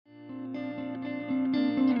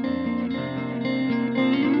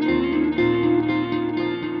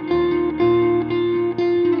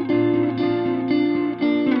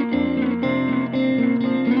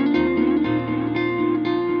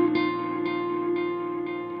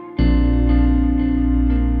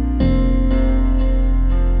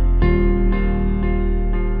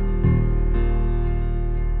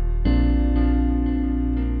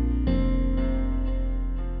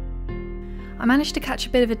managed to catch a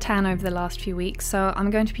bit of a tan over the last few weeks, so I'm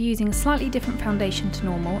going to be using a slightly different foundation to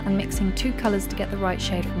normal and mixing two colours to get the right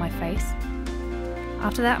shade for my face.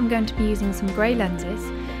 After that I'm going to be using some grey lenses,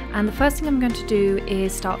 and the first thing I'm going to do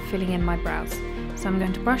is start filling in my brows. So I'm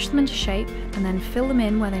going to brush them into shape and then fill them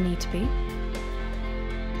in where they need to be.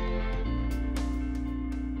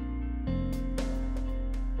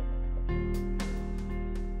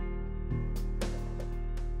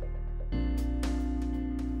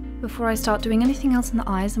 Before I start doing anything else in the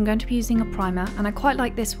eyes, I'm going to be using a primer, and I quite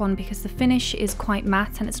like this one because the finish is quite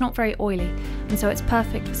matte and it's not very oily, and so it's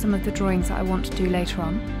perfect for some of the drawings that I want to do later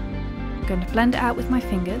on. I'm going to blend it out with my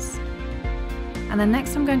fingers, and then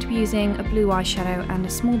next I'm going to be using a blue eyeshadow and a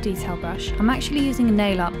small detail brush. I'm actually using a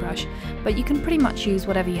nail art brush, but you can pretty much use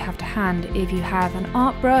whatever you have to hand. If you have an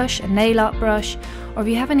art brush, a nail art brush, or if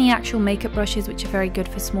you have any actual makeup brushes which are very good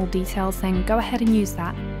for small details, then go ahead and use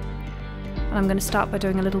that. And I'm going to start by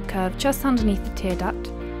doing a little curve just underneath the tear duct,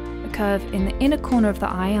 a curve in the inner corner of the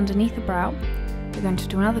eye underneath the brow. We're going to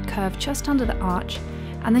do another curve just under the arch,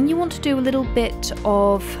 and then you want to do a little bit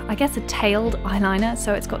of, I guess, a tailed eyeliner,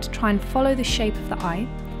 so it's got to try and follow the shape of the eye.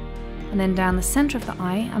 And then down the centre of the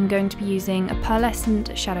eye I'm going to be using a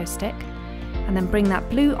pearlescent shadow stick, and then bring that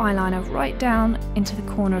blue eyeliner right down into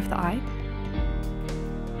the corner of the eye.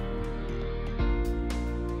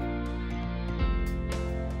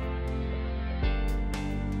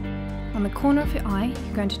 On the corner of your eye,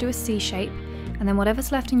 you're going to do a C shape, and then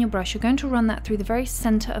whatever's left in your brush, you're going to run that through the very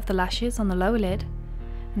centre of the lashes on the lower lid,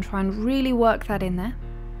 and try and really work that in there.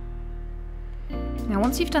 Now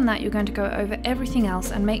once you've done that, you're going to go over everything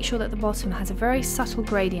else and make sure that the bottom has a very subtle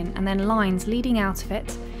gradient and then lines leading out of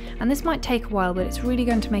it, and this might take a while, but it's really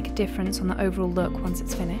going to make a difference on the overall look once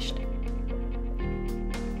it's finished.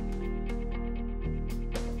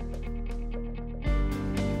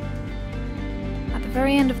 At the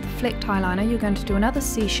very end of the flicked eyeliner, you're going to do another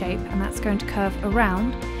C shape, and that's going to curve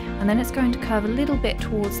around, and then it's going to curve a little bit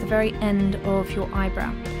towards the very end of your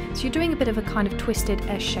eyebrow. So you're doing a bit of a kind of twisted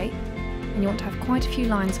S shape, and you want to have quite a few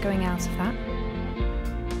lines going out of that.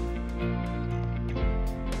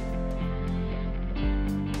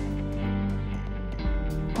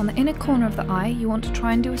 On the inner corner of the eye, you want to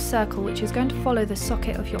try and do a circle which is going to follow the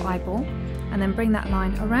socket of your eyeball, and then bring that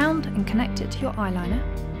line around and connect it to your eyeliner.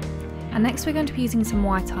 And next we're going to be using some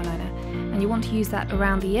white eyeliner, and you want to use that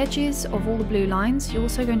around the edges of all the blue lines. You're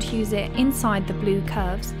also going to use it inside the blue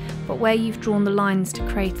curves, but where you've drawn the lines to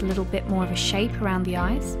create a little bit more of a shape around the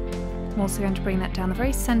eyes. I'm also going to bring that down the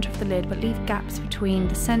very centre of the lid, but leave gaps between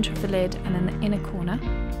the centre of the lid and then the inner corner.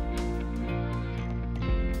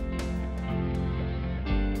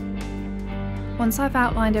 Once I've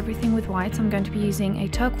outlined everything with white, I'm going to be using a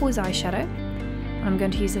turquoise eyeshadow. I'm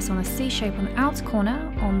going to use this on a C shape on the outer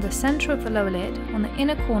corner, on the centre of the lower lid, on the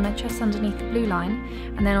inner corner just underneath the blue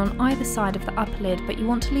line, and then on either side of the upper lid, but you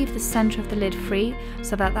want to leave the centre of the lid free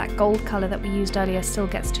so that that gold colour that we used earlier still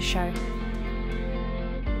gets to show.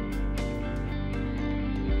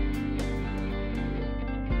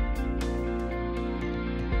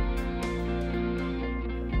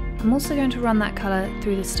 I'm also going to run that colour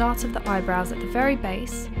through the start of the eyebrows at the very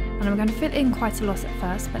base, and I'm going to fill in quite a lot at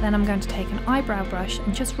first, but then I'm going to take an eyebrow brush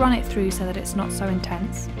and just run it through so that it's not so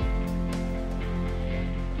intense.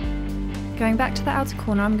 Going back to the outer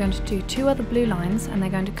corner, I'm going to do two other blue lines, and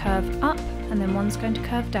they're going to curve up and then one's going to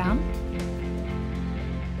curve down.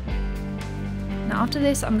 Now after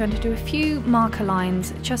this I'm going to do a few marker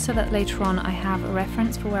lines just so that later on I have a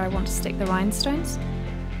reference for where I want to stick the rhinestones.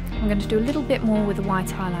 I'm going to do a little bit more with the white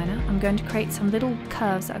eyeliner. I'm going to create some little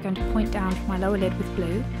curves that are going to point down from my lower lid with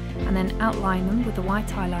blue, and then outline them with the white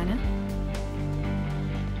eyeliner.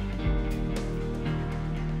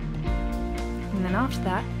 And then after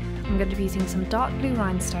that, I'm going to be using some dark blue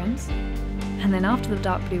rhinestones. And then after the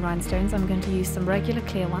dark blue rhinestones, I'm going to use some regular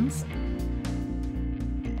clear ones.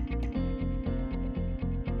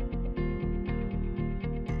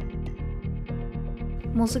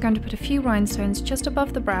 I'm also going to put a few rhinestones just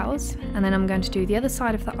above the brows, and then I'm going to do the other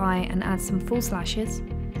side of the eye and add some false lashes.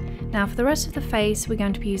 Now for the rest of the face, we're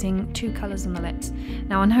going to be using two colours on the lips.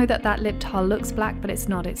 Now I know that that lip tile looks black, but it's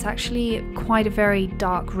not. It's actually quite a very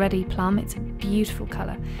dark reddy plum. It's a beautiful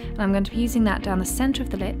colour. And I'm going to be using that down the centre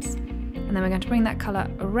of the lips, and then we're going to bring that colour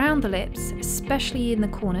around the lips, especially in the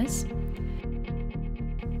corners.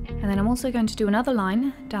 And then I'm also going to do another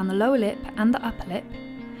line down the lower lip and the upper lip.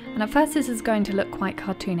 And at first this is going to look quite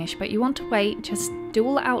cartoonish, but you want to wait, just do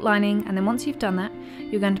all the outlining, and then once you've done that,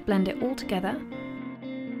 you're going to blend it all together.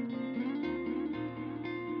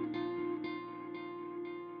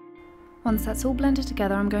 Once that's all blended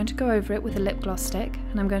together, I'm going to go over it with a lip gloss stick,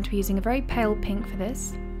 and I'm going to be using a very pale pink for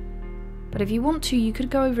this. But if you want to, you could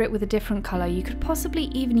go over it with a different colour. You could possibly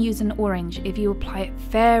even use an orange if you apply it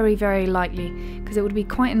very, very lightly, because it would be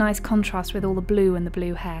quite a nice contrast with all the blue and the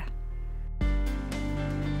blue hair.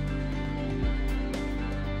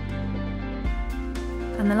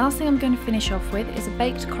 And the last thing I'm going to finish off with is a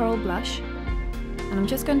baked coral blush. And I'm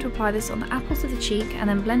just going to apply this on the apples of the cheek and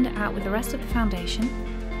then blend it out with the rest of the foundation.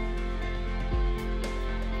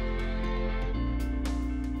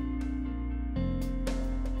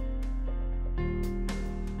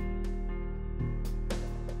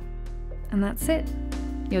 And that's it.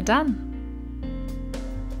 You're done.